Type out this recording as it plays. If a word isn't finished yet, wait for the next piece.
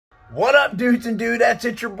What up, dudes and dudettes?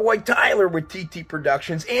 It's your boy Tyler with TT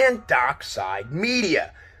Productions and Dockside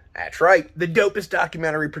Media. That's right, the dopest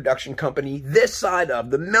documentary production company this side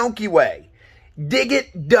of the Milky Way. Dig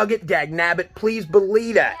it, dug it, dagnabbit, please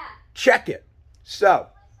believe that. Check it. So,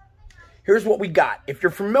 here's what we got. If you're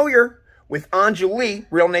familiar with Anjali,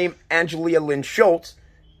 real name Angelia Lynn Schultz,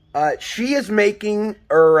 she is making,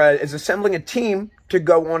 or is assembling a team to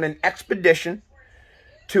go on an expedition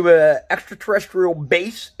to an extraterrestrial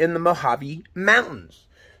base in the Mojave Mountains.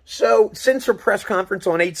 So, since her press conference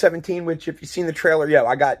on 8/17, which if you've seen the trailer, yo,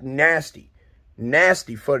 I got nasty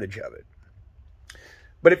footage of it.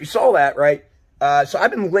 But if you saw that, right, so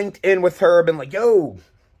I've been linked in with her, been like, yo,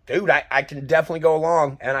 dude, I can definitely go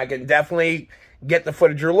along, and I can definitely get the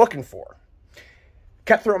footage you're looking for.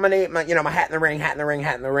 Kept throwing my name, my hat in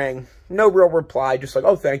the ring. No real reply, just like,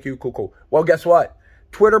 oh, thank you, cool. Well, guess what?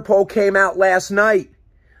 Twitter poll came out last night.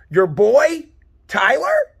 Your boy,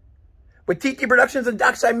 Tyler, with TT Productions and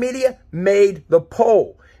Dockside Media, made the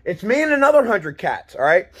poll. It's me and another 100 cats, all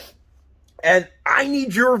right? And I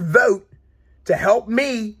need your vote to help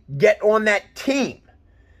me get on that team.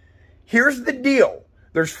 Here's the deal.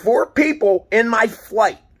 There's 4 people in my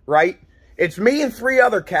flight, right? It's me and 3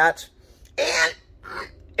 other cats, and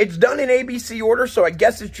it's done in ABC order, so I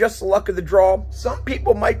guess it's just the luck of the draw. Some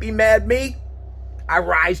people might be mad at me. I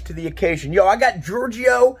rise to the occasion. Yo, I got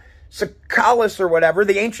Giorgio Tsoukalos or whatever,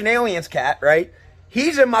 the Ancient Aliens cat, right?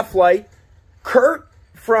 He's in my flight. Kurt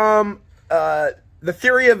from The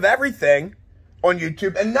Theory of Everything on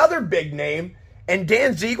YouTube, another big name. And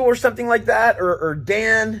Dan Ziegel or something like that, or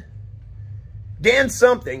Dan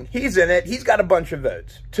something. He's in it. He's got a bunch of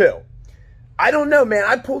votes, too. I don't know, man.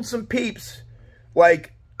 I pulled some peeps.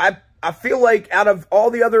 Like, I feel like out of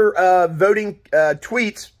all the other voting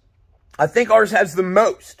tweets, I think ours has the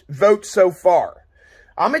most votes so far.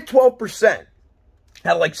 I'm at 12%,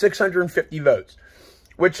 at like 650 votes,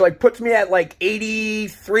 which like puts me at like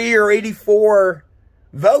 83 or 84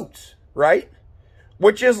 votes, right?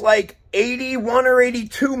 Which is like 81 or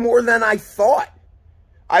 82 more than I thought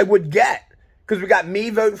I would get. Because we got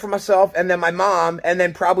me voting for myself, and then my mom, and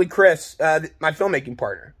then probably Chris, my filmmaking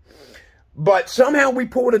partner. But somehow we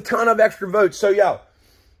pulled a ton of extra votes. So, yo,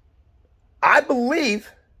 I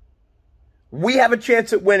believe we have a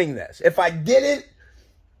chance at winning this. If I didn't,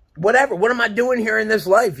 whatever. What am I doing here in this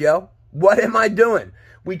life, yo? What am I doing?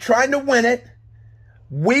 We trying to win it.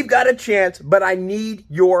 We've got a chance, but I need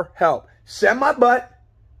your help. Send my butt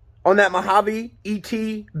on that Mojave ET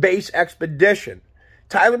base expedition.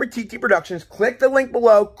 Tyler with TT Productions. Click the link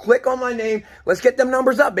below. Click on my name. Let's get them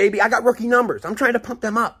numbers up, baby. I got rookie numbers. I'm trying to pump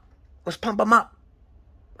them up. Let's pump them up.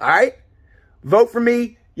 All right? Vote for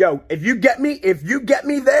me. Yo, if you get me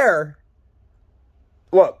there,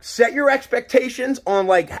 look, set your expectations on,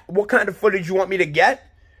 like, what kind of footage you want me to get,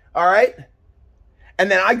 all right?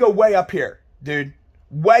 And then I go way up here, dude.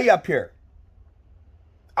 Way up here.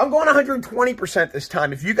 I'm going 120% this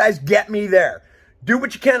time. If you guys get me there, do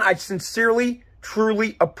what you can. I sincerely,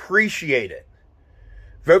 truly appreciate it.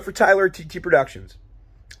 Vote for Tyler at TT Productions.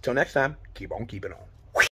 Until next time, keep on keeping on.